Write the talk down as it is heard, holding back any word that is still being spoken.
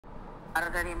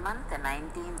Margazhi month,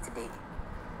 19th day.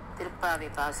 Thiruppavai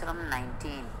pasuram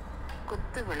 19.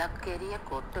 Kuthu vilakkeria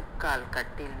kottukkal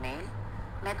kattil mel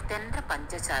mettendra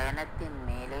panchasayanathin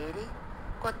meleri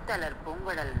கொத்தலர்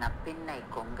பூங்குழல் நப்பின்னை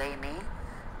கொங்கை மேல்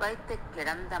வைத்து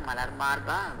கிடந்த மலர்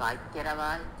மார்பா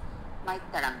வாய்க்கிறவாய்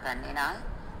மைத்தடம் கண்ணினாய்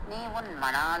நீ உன்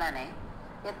மணாளனை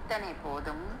எத்தனை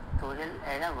போதும் தொழில்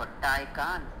எழ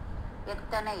ஒட்டாய்கான்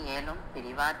எத்தனை ஏலும்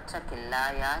பிரிவாற்ற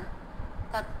கில்லாயாய்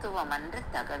தத்துவமன்று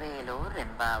தகவேலோ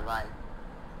ரெம்பாவாய்.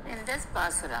 In this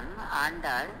pasuram,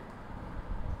 Andal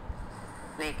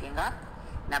waking up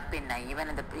Nappinai. Even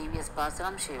in the previous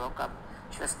pasuram, she woke up.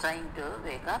 She was trying to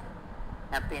wake up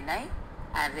Nappinai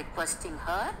and requesting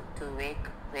her to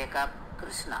wake up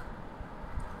Krishna.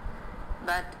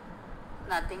 But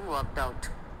nothing worked out.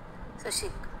 So she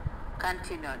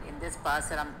continued in this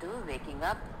pasuram to waking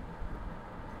up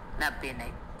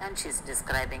Nappinai. And she is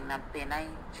describing Nappinai.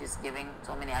 She is giving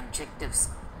so many adjectives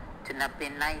to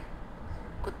Nappinai.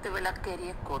 Kuthu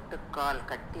vilakkeria kottukkal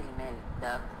kattil mel,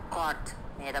 the cot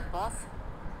made up of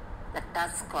the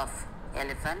tusk of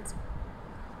elephants,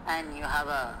 and you have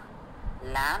a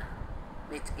lamp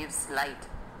which gives light.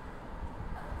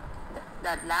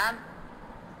 That lamp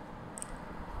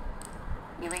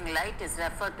giving light is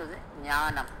referred to the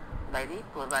jnanam by the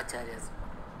Purvacharyas.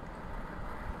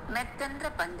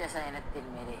 Mettendra panchasayanathin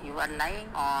mere, you are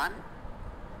lying on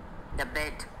the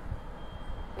bed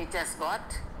which has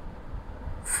got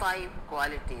 5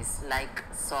 qualities like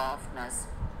softness,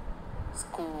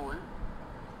 cool,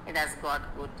 it has got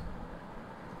good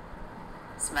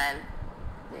smell,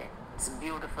 it's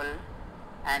beautiful,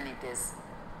 and it is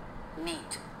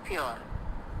neat, pure.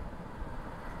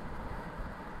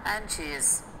 And she is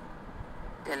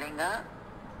telling her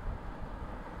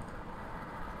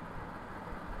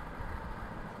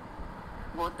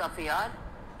both of you are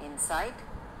inside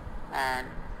and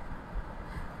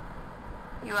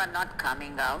you are not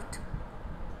coming out.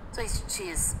 So she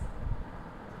is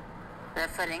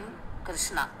referring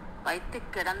Krishna. Vaithu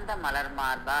kidanda malar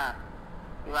marba.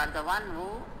 You are the one who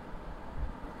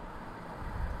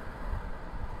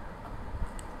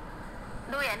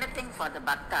do anything for the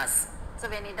bhaktas. So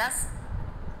when he does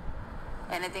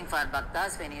anything for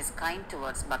bhaktas, when he is kind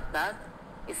towards bhaktas,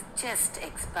 his chest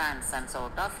expands and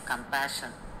sort of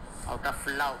compassion, out of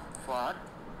love for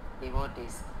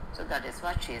devotees. So that is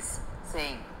what she is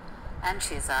saying. And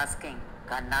she is asking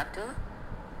Kanna to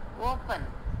open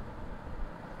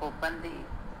the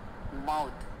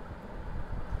mouth.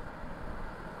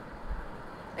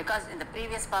 Because in the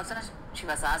previous pasuk she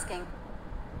was asking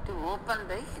to open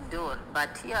the door,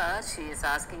 but here she is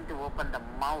asking to open the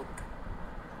mouth.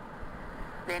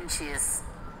 Then she is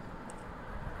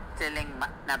telling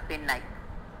Nappinai,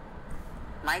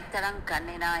 Maitharam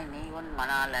Kanninai nee un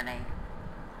Manalanai.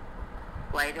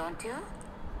 Why don't you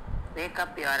wake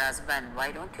up your husband?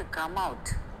 Why don't you come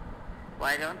out?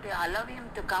 Why don't you allow him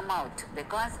to come out?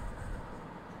 Because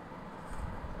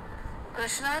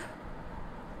Krishna,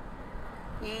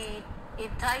 he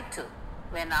tried to.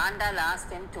 When Andal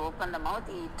asked him to open the mouth,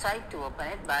 he tried to open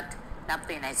it, but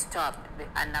Nappinai stopped.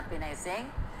 And Nappinai is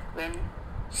saying, when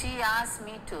she asked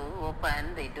me to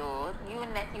open the door, you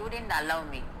didn't allow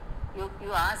me.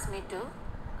 You asked me to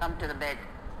come to the bed.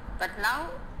 But now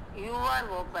you are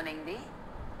opening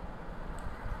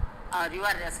or you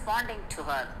are responding to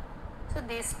her. So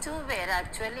these two were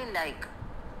actually like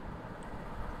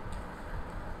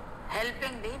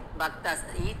helping the bhaktas.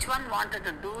 Each one wanted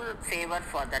to do favor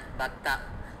for that bhakta.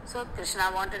 So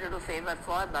Krishna wanted to do favor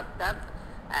for bhakta,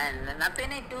 and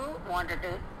Nappinai too wanted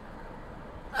to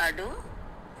do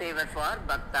favor for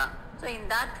bhakta. So in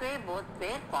that way both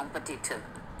were competitive.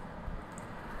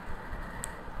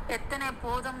 Ettane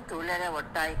podum tulere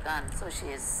ottaikan. So she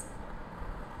is,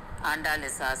 Andal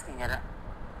is asking her,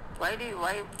 why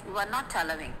you are not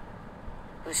allowing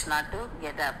Krishna to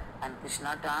get up and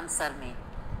Krishna to answer me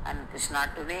and Krishna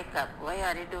to wake up? Why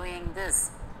are you doing this?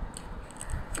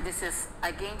 This is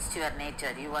against your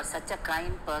nature. You are such a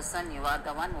kind person. You are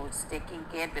the one who is taking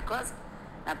care, because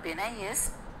Nappinai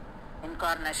is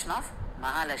incarnation of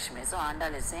Mahalakshmi. So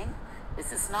Andal is saying,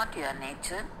 this is not your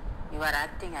nature. You are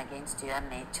acting against your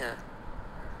nature.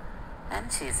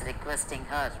 And she is requesting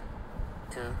her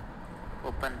to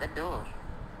open the door.